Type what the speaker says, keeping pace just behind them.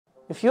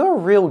If you're a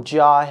real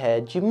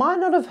jarhead, you might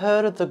not have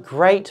heard of the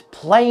Great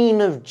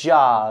Plain of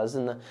Jars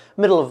in the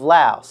middle of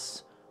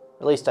Laos.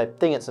 At least I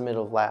think it's the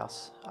middle of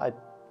Laos.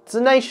 It's a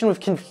nation with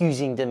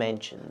confusing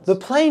dimensions. The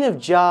Plain of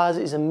Jars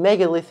is a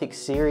megalithic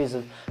series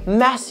of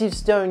massive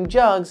stone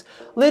jugs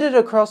littered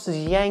across the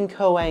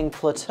Xiangkhoang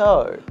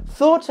Plateau.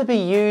 Thought to be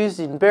used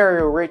in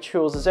burial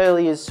rituals as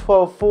early as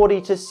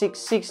 1240 to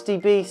 660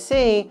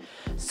 BC,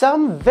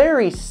 some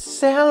very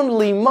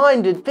soundly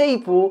minded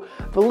people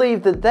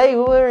believed that they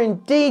were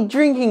indeed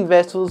drinking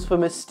vessels for a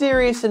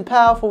mysterious and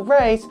powerful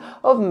race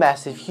of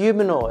massive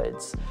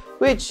humanoids,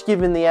 which,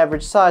 given the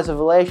average size of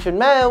a Laotian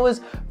male, was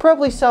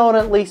probably someone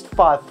at least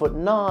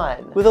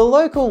 5'9", with a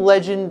local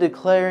legend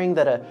declaring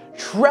that a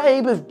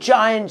tribe of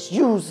giants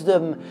used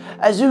them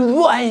as a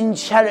wine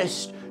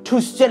chalice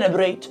to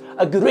celebrate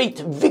a great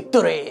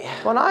victory.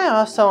 When I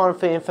asked someone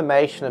for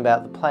information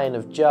about the Plain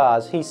of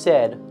Jars, he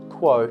said,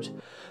 quote,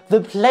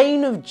 "The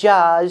Plain of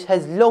Jars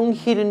has long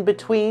hidden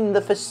between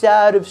the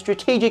facade of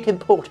strategic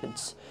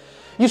importance.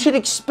 You should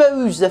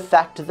expose the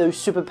fact that those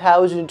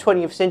superpowers in the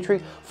 20th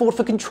century fought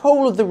for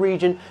control of the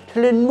region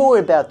to learn more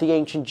about the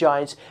ancient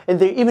giants and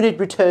their imminent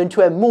return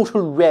to our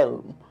mortal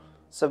realm."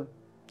 So,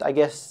 I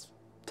guess,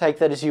 take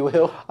that as you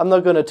will. I'm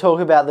not going to talk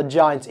about the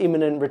giants'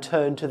 imminent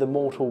return to the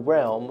mortal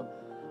realm.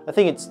 I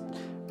think it's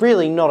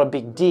really not a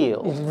big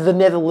deal. The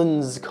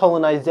Netherlands'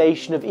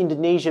 colonization of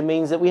Indonesia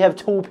means that we have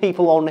tall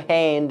people on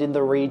hand in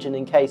the region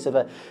in case of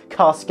a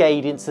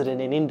cascade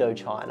incident in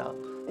Indochina.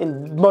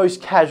 And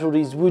most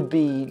casualties would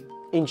be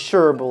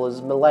insurable,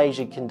 as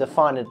Malaysia can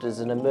define it as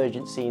an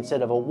emergency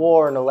instead of a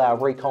war and allow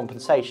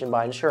recompensation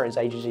by insurance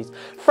agencies.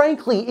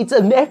 Frankly, it's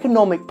an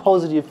economic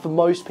positive for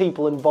most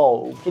people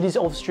involved. It is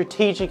of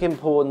strategic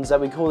importance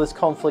that we call this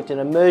conflict an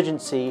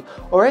emergency,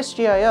 or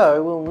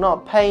SGIO will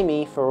not pay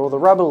me for all the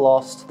rubber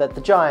lost that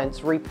the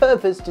Giants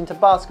repurposed into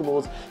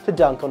basketballs to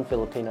dunk on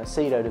Filipino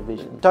Cedo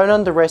Division. Don't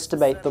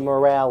underestimate the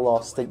morale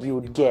loss that you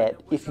would get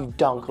if you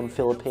dunk on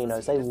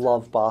Filipinos. They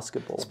love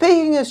basketball.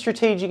 Speaking of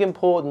strategic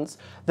importance,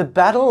 the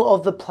Battle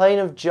of the Plain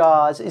of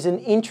Jars is an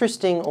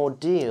interesting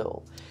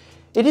ordeal.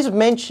 It is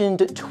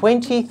mentioned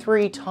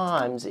 23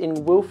 times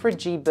in Wilfred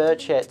G.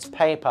 Burchett's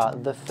paper,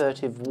 The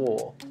Furtive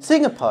War.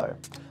 Singkapo,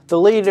 the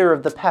leader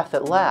of the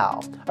Pathet Lao,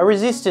 a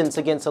resistance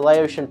against a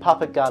Laotian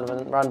puppet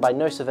government run by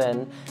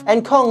Nosavan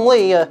and Kong,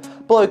 a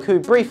bloke who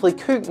briefly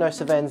couped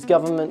Nosavan's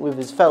government with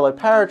his fellow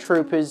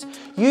paratroopers,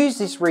 used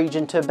this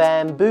region to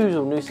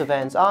bamboozle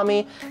Nosavan's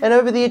army and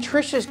over the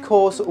attritious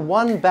course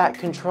won back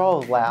control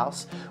of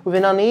Laos with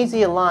an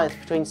uneasy alliance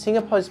between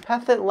Singapore's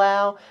Pathet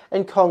Lao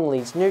and Kong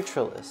leads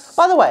neutralists.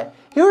 By the way,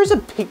 here is a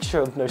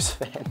picture of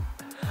Nosavan.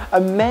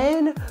 A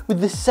man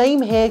with the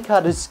same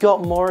haircut as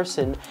Scott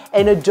Morrison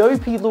and a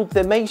dopey look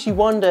that makes you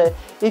wonder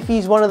if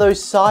he's one of those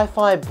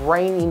sci-fi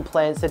brain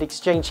implants that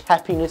exchange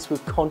happiness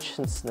with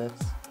consciousness.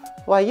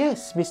 Why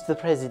yes, Mr.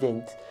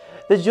 President,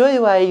 the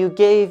joyride you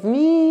gave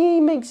me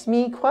makes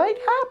me quite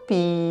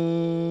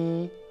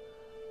happy.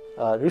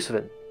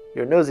 Nosavan,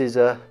 your nose is,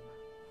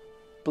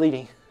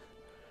 bleeding.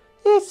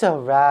 It's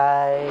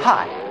alright.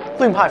 Hi,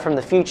 Bloom High from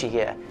the future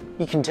here.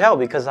 You can tell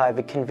because I have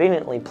a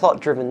conveniently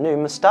plot-driven new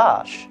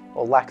moustache,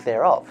 or lack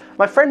thereof.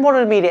 My friend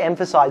wanted me to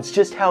emphasize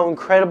just how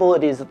incredible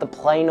it is that the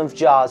Plain of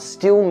Jars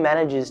still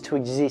manages to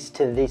exist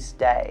to this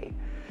day.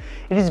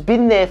 It has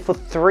been there for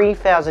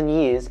 3,000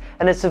 years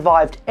and has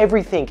survived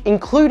everything,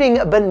 including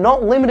but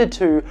not limited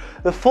to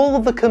the fall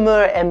of the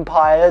Khmer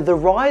Empire, the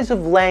rise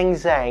of Lang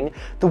Xang,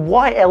 the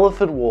White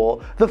Elephant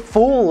War, the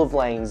fall of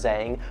Lang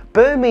Xang,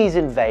 Burmese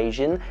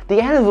invasion, the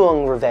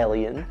Anavong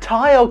Rebellion,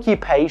 Thai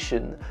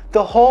occupation,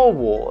 the Hor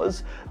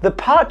Wars, the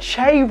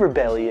Pathet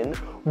Rebellion,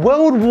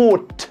 World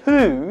War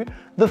II,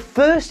 the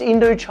First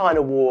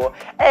Indochina War,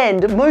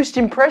 and most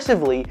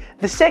impressively,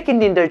 the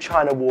Second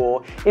Indochina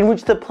War, in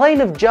which the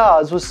Plain of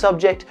Jars was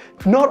subject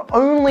not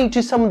only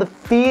to some of the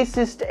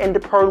fiercest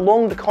and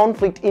prolonged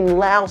conflict in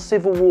Laos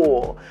Civil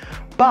War,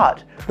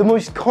 but the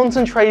most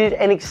concentrated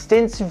and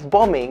extensive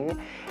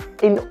bombing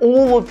in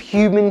all of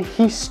human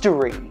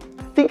history.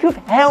 Think of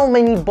how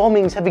many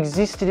bombings have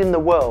existed in the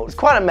world. It's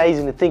quite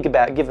amazing to think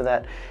about, given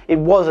that it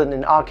wasn't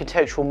an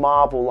architectural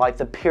marvel like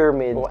the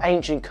pyramid or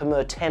ancient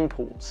Khmer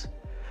temples.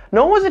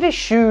 Nor was it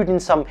eschewed in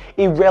some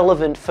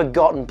irrelevant,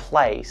 forgotten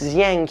place,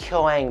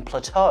 Xiangkhoang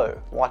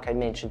Plateau, like I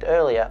mentioned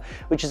earlier,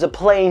 which is a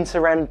plain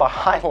surrounded by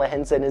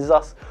highlands and is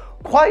thus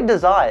quite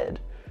desired.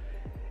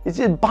 It's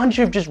a bunch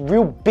of just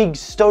real big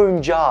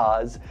stone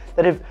jars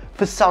that have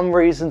for some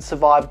reason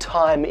survived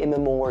time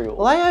immemorial.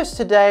 Laos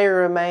today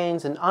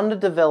remains an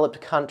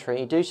underdeveloped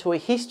country due to a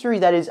history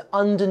that is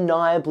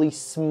undeniably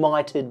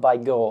smited by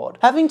God,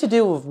 having to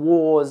deal with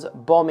wars,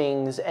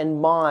 bombings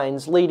and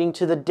mines leading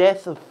to the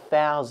death of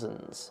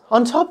thousands.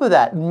 On top of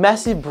that,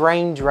 massive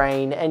brain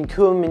drain and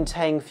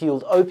Kuomintang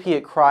fueled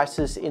opiate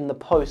crisis in the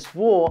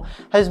post-war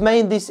has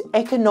made this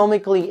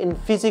economically and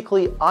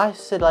physically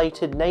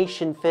isolated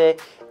nation fare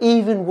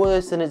even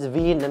worse than its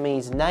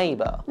Vietnamese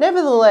neighbour.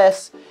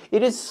 Nevertheless,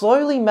 it has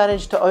slowly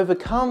managed to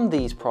overcome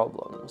these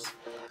problems.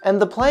 And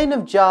the Plain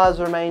of Jars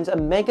remains a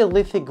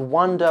megalithic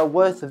wonder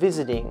worth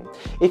visiting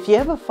if you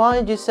ever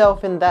find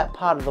yourself in that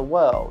part of the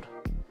world.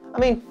 I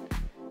mean,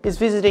 is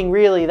visiting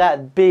really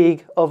that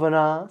big of an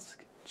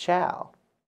ask? Ciao.